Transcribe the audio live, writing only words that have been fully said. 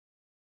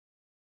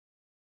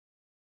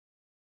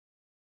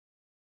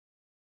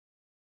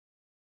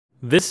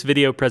This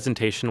video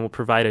presentation will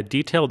provide a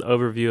detailed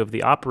overview of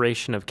the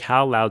operation of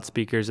CAL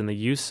loudspeakers and the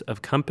use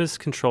of Compass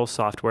control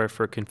software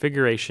for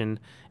configuration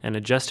and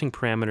adjusting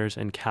parameters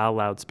in CAL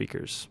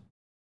loudspeakers.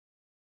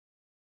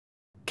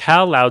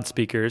 CAL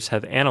loudspeakers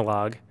have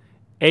analog,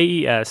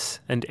 AES,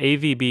 and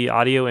AVB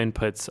audio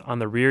inputs on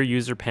the rear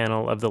user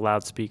panel of the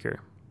loudspeaker.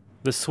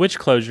 The switch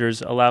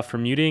closures allow for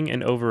muting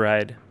and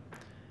override.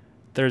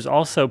 There is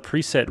also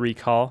preset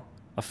recall,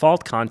 a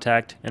fault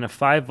contact, and a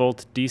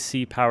 5-volt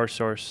DC power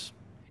source.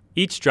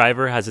 Each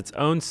driver has its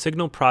own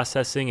signal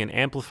processing and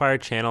amplifier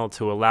channel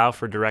to allow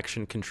for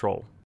direction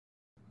control.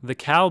 The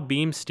CAL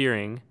beam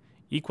steering,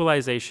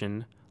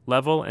 equalization,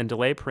 level, and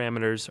delay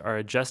parameters are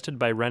adjusted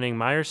by running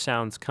Meyer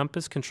Sound's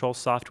Compass control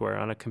software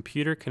on a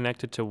computer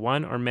connected to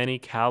one or many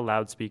CAL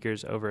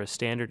loudspeakers over a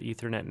standard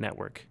Ethernet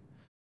network.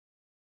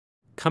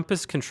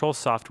 Compass control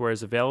software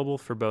is available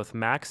for both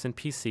Macs and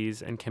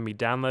PCs and can be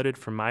downloaded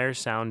from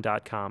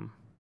meyersound.com.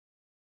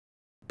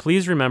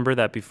 Please remember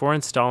that before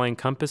installing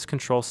Compass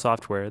control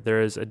software,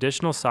 there is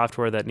additional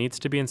software that needs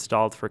to be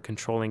installed for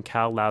controlling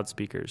CAL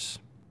loudspeakers.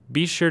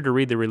 Be sure to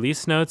read the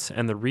release notes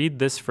and the Read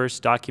This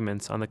First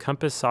documents on the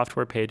Compass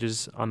software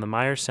pages on the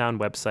Meyer Sound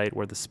website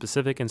where the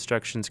specific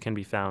instructions can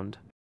be found.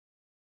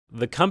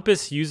 The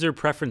Compass user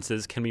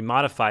preferences can be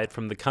modified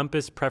from the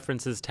Compass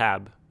Preferences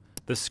tab.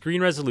 The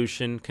screen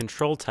resolution,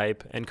 control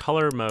type, and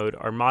color mode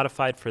are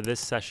modified for this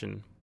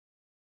session.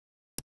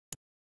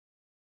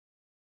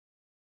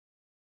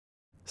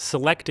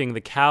 Selecting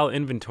the CAL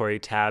Inventory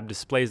tab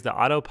displays the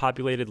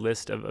auto-populated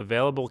list of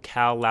available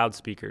CAL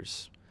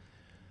loudspeakers.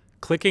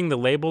 Clicking the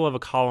label of a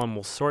column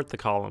will sort the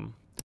column.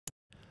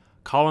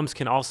 Columns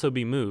can also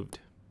be moved.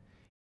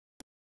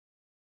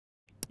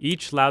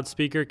 Each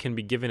loudspeaker can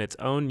be given its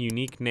own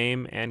unique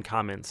name and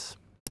comments.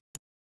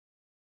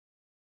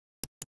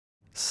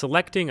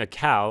 Selecting a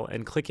CAL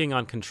and clicking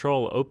on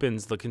Control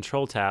opens the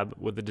Control tab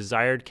with the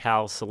desired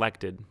CAL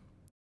selected.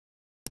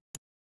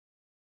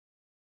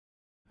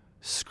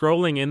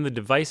 Scrolling in the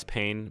device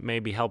pane may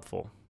be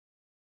helpful.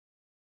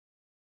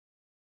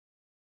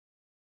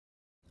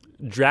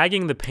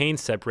 Dragging the pane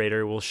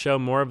separator will show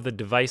more of the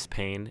device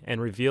pane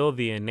and reveal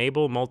the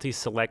Enable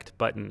Multi-Select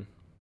button.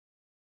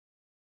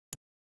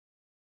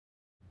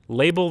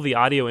 Label the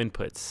audio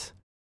inputs.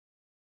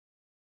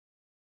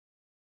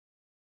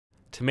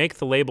 To make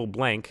the label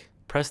blank,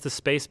 press the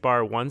space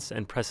bar once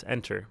and press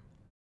Enter.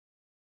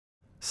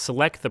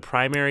 Select the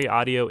primary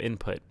audio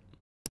input.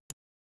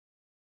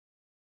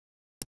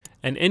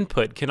 An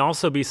input can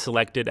also be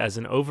selected as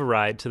an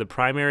override to the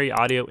primary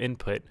audio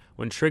input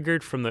when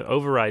triggered from the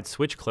override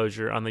switch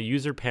closure on the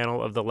user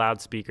panel of the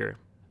loudspeaker.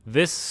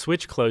 This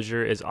switch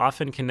closure is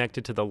often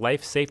connected to the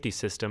life safety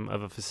system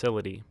of a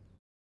facility.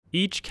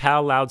 Each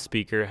CAL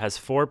loudspeaker has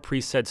 4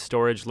 preset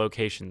storage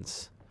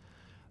locations.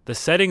 The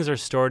settings are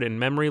stored in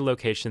memory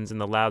locations in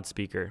the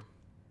loudspeaker.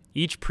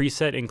 Each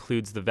preset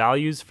includes the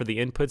values for the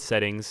input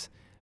settings,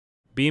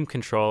 beam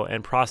control,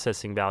 and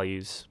processing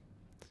values.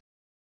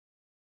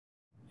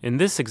 In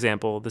this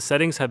example, the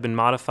settings have been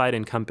modified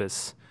in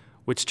Compass,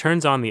 which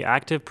turns on the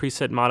active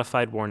preset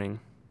modified warning.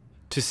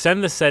 To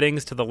send the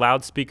settings to the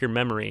loudspeaker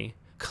memory,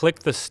 click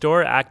the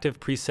Store Active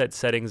Preset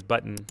Settings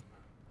button.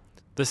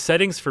 The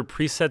settings for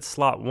preset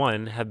slot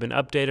 1 have been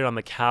updated on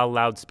the CAL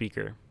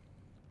loudspeaker.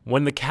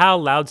 When the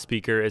CAL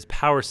loudspeaker is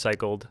power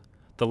cycled,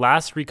 the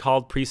last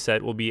recalled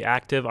preset will be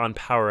active on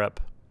power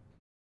up.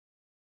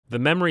 The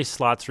memory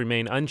slots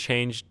remain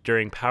unchanged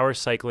during power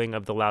cycling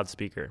of the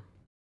loudspeaker.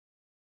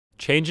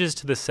 Changes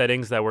to the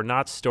settings that were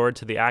not stored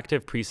to the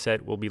active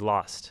preset will be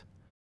lost.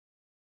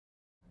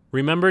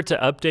 Remember to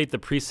update the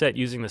preset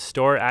using the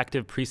Store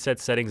Active Preset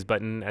Settings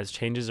button as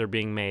changes are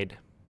being made.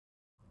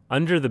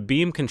 Under the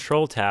Beam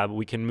Control tab,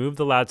 we can move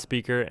the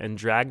loudspeaker and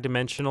drag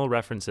dimensional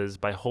references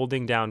by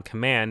holding down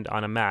Command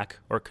on a Mac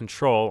or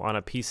Control on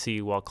a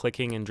PC while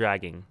clicking and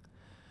dragging.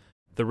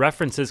 The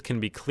references can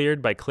be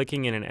cleared by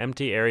clicking in an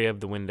empty area of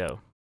the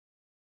window.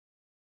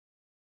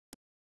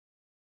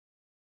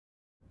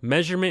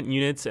 Measurement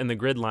units and the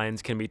grid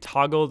lines can be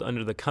toggled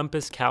under the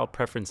Compass CAL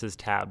Preferences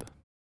tab.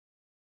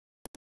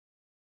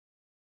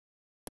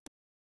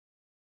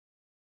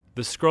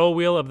 The scroll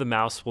wheel of the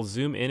mouse will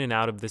zoom in and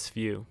out of this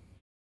view.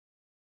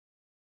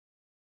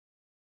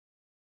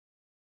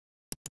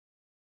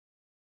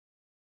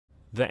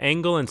 The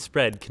angle and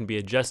spread can be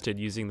adjusted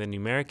using the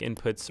numeric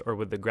inputs or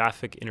with the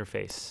graphic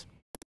interface.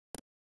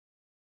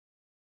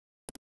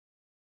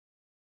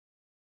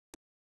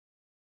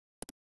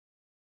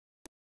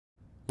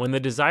 When the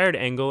desired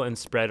angle and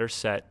spread are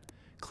set,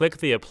 click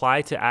the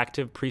Apply to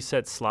Active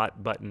Preset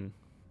Slot button.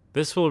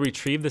 This will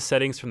retrieve the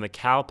settings from the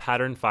CAL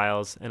pattern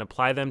files and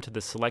apply them to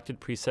the selected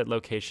preset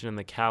location in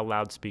the CAL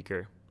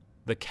loudspeaker.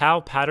 The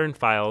CAL pattern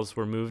files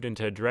were moved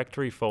into a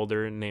directory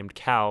folder named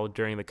CAL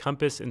during the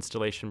Compass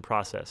installation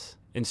process.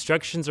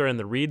 Instructions are in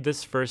the Read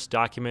This First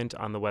document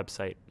on the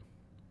website.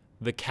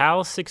 The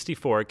CAL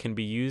 64 can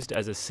be used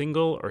as a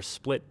single or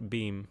split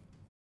beam.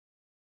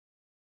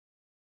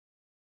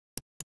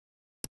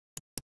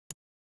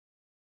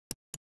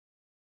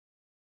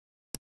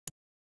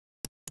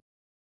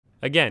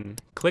 Again,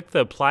 click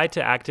the Apply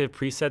to Active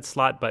Preset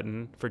Slot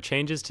button for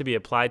changes to be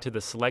applied to the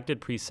selected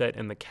preset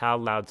in the CAL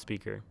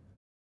loudspeaker.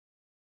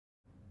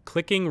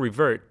 Clicking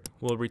Revert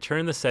will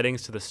return the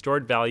settings to the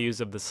stored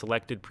values of the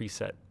selected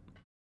preset.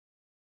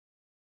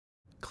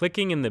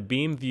 Clicking in the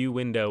Beam View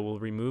window will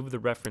remove the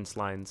reference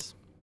lines.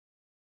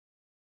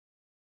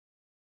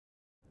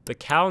 The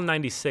CAL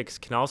 96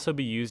 can also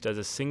be used as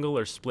a single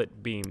or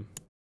split beam.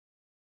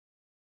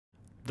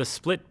 The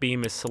split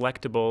beam is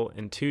selectable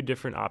in two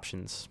different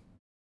options.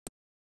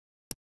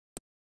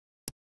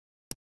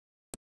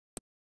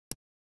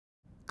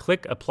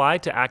 Click Apply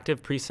to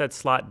Active Preset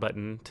Slot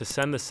button to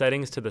send the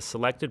settings to the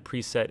selected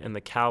preset in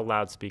the CAL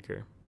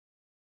loudspeaker.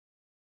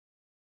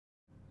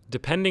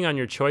 Depending on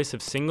your choice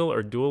of single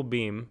or dual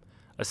beam,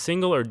 a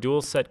single or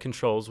dual set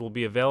controls will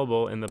be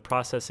available in the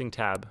Processing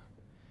tab.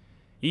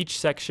 Each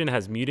section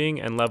has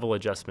muting and level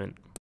adjustment.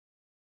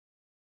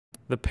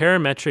 The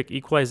parametric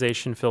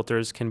equalization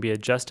filters can be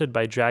adjusted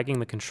by dragging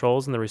the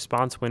controls in the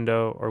response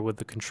window or with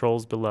the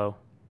controls below.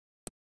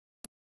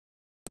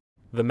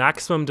 The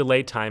maximum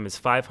delay time is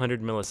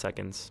 500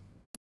 milliseconds.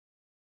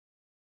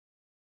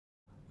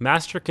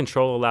 Master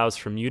control allows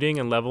for muting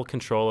and level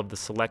control of the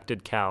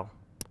selected CAL.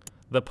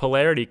 The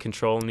polarity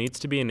control needs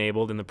to be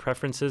enabled in the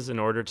preferences in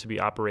order to be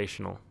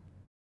operational.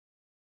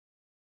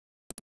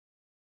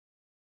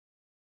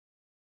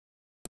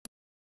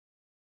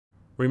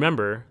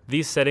 Remember,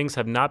 these settings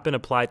have not been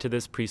applied to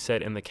this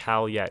preset in the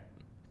CAL yet.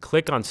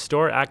 Click on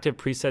Store Active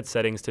Preset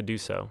Settings to do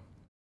so.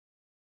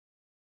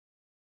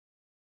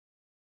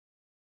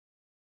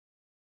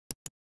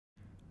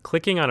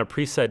 Clicking on a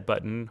preset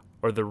button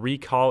or the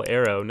recall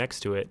arrow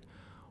next to it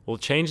will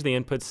change the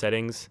input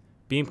settings,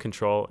 beam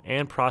control,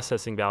 and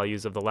processing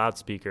values of the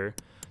loudspeaker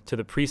to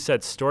the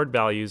preset's stored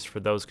values for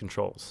those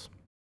controls.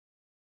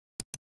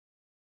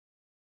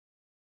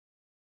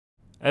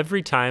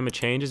 Every time a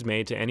change is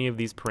made to any of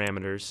these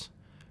parameters,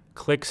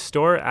 click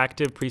Store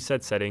Active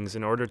Preset Settings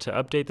in order to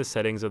update the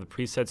settings of the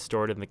preset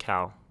stored in the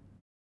CAL.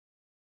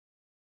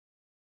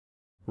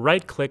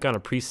 Right-click on a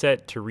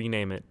preset to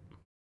rename it.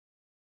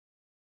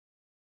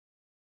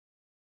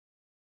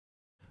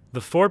 The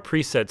 4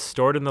 presets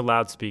stored in the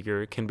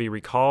loudspeaker can be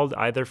recalled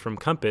either from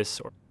Compass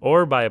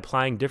or by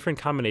applying different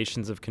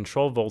combinations of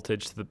control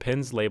voltage to the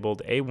pins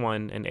labeled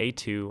A1 and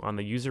A2 on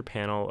the user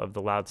panel of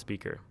the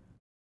loudspeaker.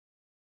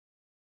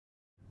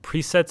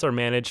 Presets are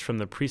managed from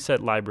the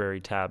Preset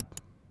Library tab.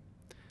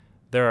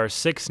 There are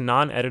 6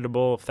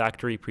 non-editable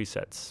factory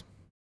presets.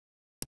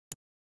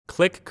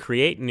 Click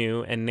Create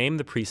New and name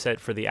the preset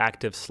for the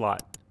active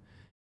slot.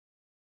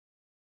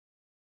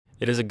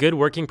 It is a good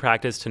working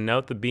practice to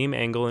note the beam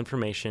angle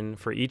information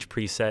for each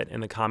preset in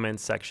the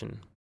comments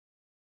section.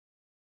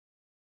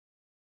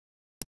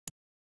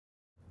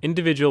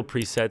 Individual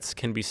presets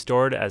can be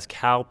stored as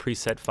CAL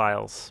preset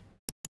files.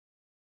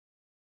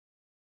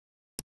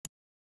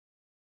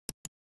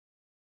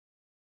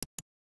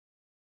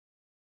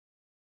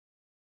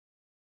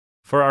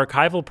 For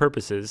archival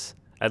purposes,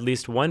 at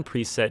least one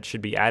preset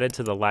should be added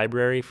to the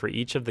library for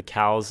each of the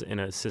CALs in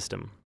a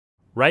system.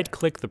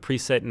 Right-click the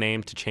preset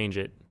name to change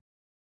it.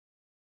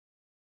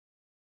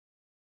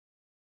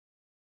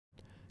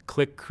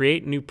 Click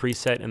Create New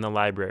Preset in the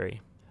library.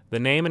 The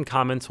name and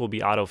comments will be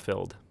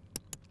autofilled.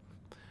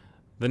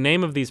 The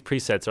name of these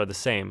presets are the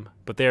same,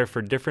 but they are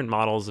for different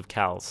models of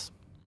CALs.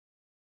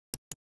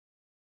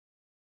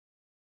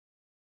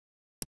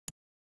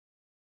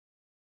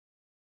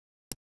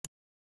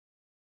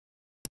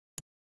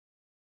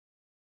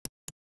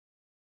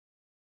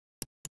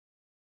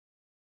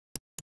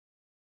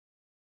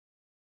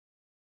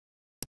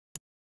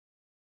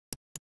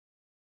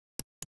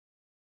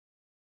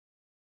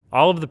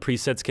 All of the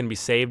presets can be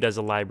saved as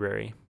a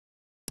library.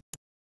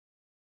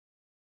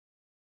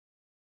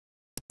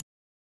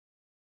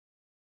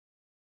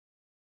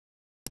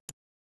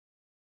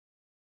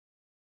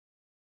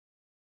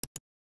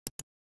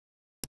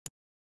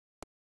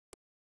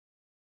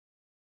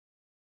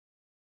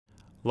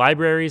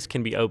 Libraries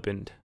can be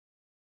opened.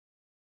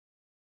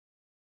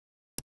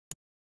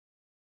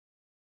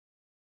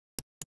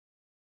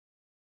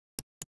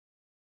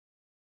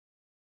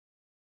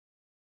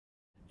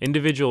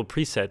 Individual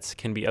presets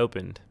can be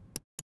opened.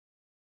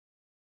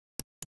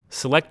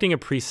 Selecting a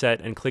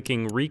preset and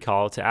clicking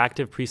Recall to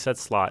Active Preset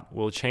Slot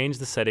will change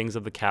the settings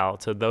of the CAL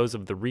to those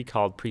of the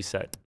recalled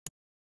preset.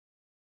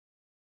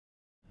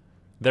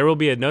 There will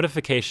be a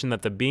notification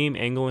that the beam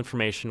angle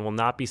information will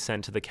not be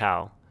sent to the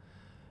CAL.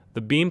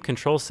 The beam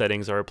control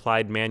settings are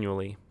applied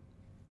manually.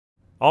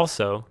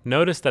 Also,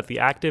 notice that the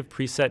Active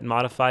Preset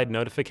Modified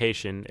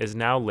notification is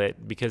now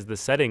lit because the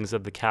settings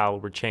of the CAL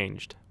were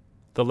changed.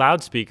 The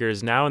loudspeaker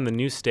is now in the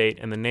new state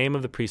and the name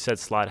of the preset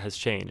slot has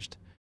changed.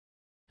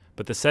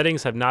 But the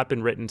settings have not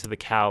been written to the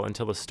CAL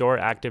until the Store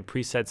Active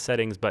Preset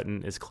Settings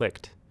button is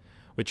clicked,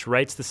 which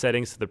writes the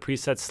settings to the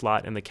preset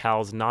slot in the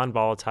CAL's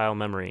non-volatile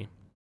memory.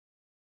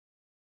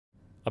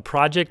 A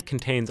project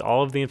contains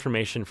all of the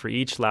information for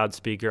each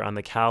loudspeaker on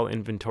the CAL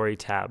Inventory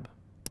tab.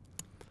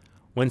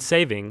 When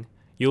saving,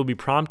 you will be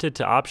prompted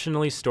to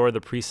optionally store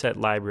the preset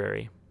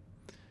library.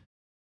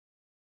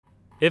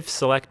 If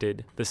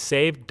selected, the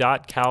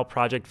saved.cal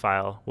project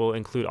file will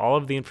include all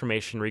of the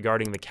information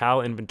regarding the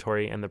cal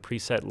inventory and the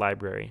preset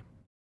library.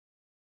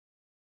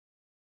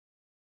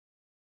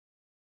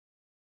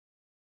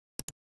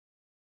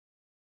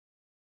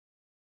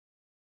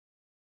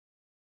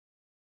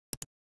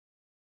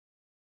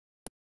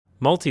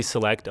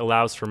 Multi-select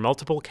allows for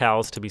multiple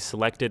cals to be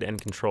selected and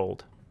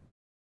controlled.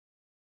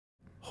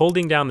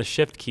 Holding down the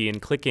Shift key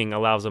and clicking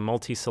allows a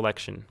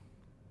multi-selection.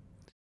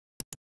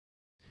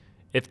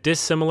 If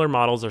dissimilar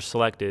models are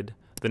selected,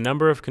 the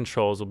number of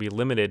controls will be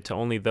limited to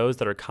only those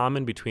that are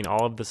common between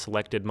all of the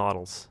selected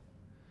models.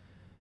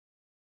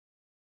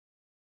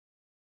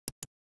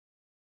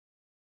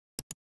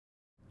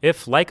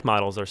 If like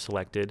models are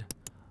selected,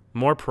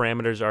 more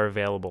parameters are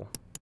available.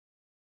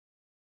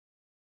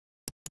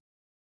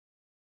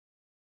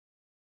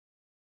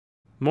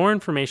 More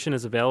information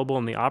is available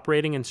in the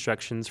operating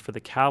instructions for the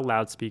cal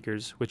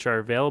loudspeakers, which are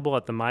available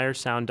at the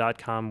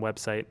meyersound.com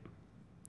website.